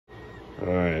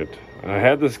Alright, I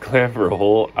had this clamp for a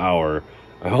whole hour.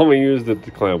 I only used it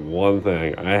to clamp one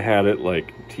thing. I had it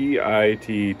like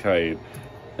TIT tight,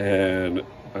 and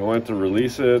I went to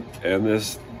release it, and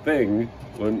this thing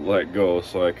wouldn't let go,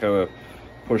 so I kind of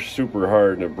pushed super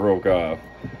hard and it broke off.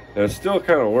 And it still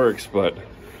kind of works, but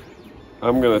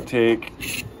I'm gonna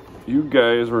take you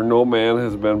guys where no man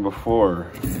has been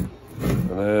before, and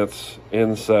that's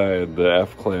inside the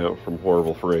F-clamp from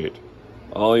Horrible Freight.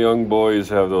 All young boys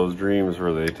have those dreams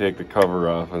where they take the cover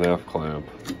off an F-clamp.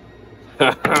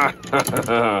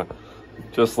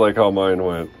 Just like how mine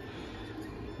went.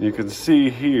 You can see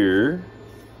here,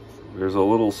 there's a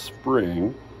little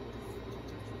spring,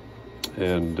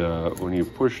 and when you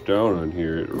push down on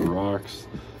here, it rocks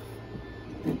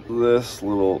this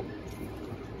little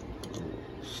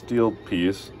steel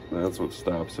piece. That's what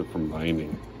stops it from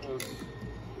binding.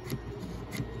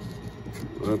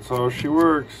 That's how she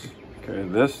works. Okay,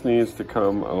 this needs to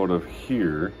come out of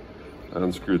here. I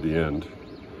unscrewed the end,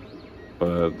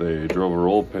 but they drove a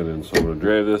roll pin in, so I'm going to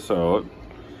drag this out.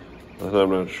 And I'm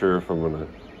not sure if I'm going to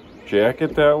jack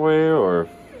it that way, or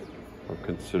if I'll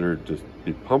consider just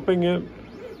be pumping it,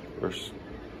 or I'm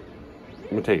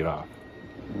going to take it off.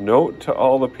 Note to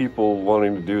all the people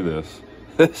wanting to do this,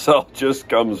 this all just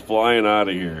comes flying out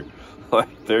of here.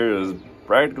 Like, there is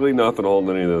practically nothing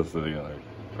holding any of this together.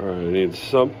 Alright, I need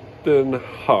something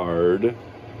hard,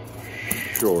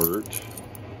 short,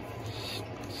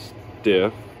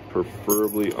 stiff,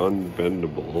 preferably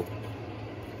unbendable.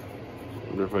 I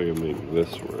wonder if I can make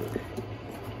this work.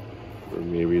 Or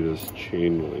maybe this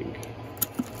chain link.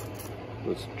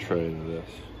 Let's try this.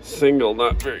 Single,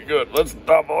 not very good. Let's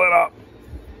double it up.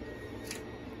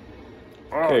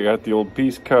 Okay, got the old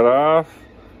piece cut off.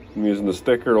 I'm using the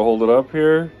sticker to hold it up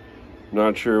here.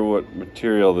 Not sure what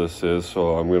material this is,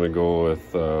 so I'm gonna go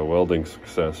with welding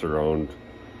success around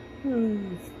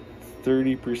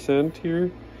 30% here.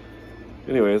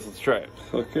 Anyways, let's try it.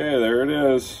 Okay, there it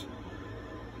is.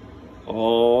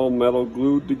 All metal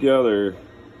glued together.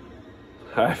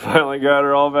 I finally got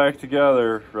her all back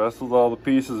together. Wrestled all the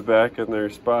pieces back in their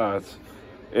spots.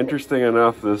 Interesting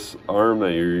enough, this arm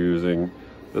that you're using,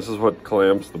 this is what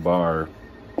clamps the bar.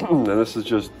 And this is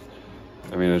just,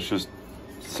 I mean, it's just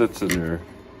sits in there.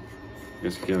 I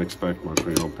guess you can't expect much when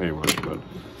you don't pay much, but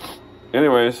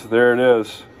anyways, there it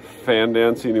is.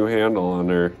 Fandancy new handle on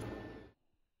there.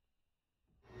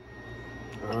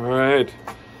 Alright.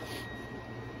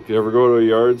 If you ever go to a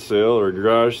yard sale or a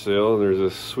garage sale and there's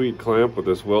this sweet clamp with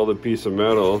this welded piece of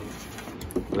metal,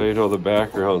 now you know the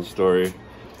background story.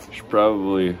 You should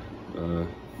probably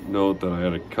note that I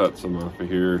had to cut some off of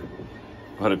here,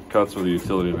 but it cuts with a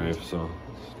utility knife, so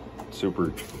it's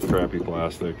super crappy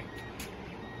plastic.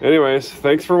 Anyways,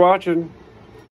 thanks for watching.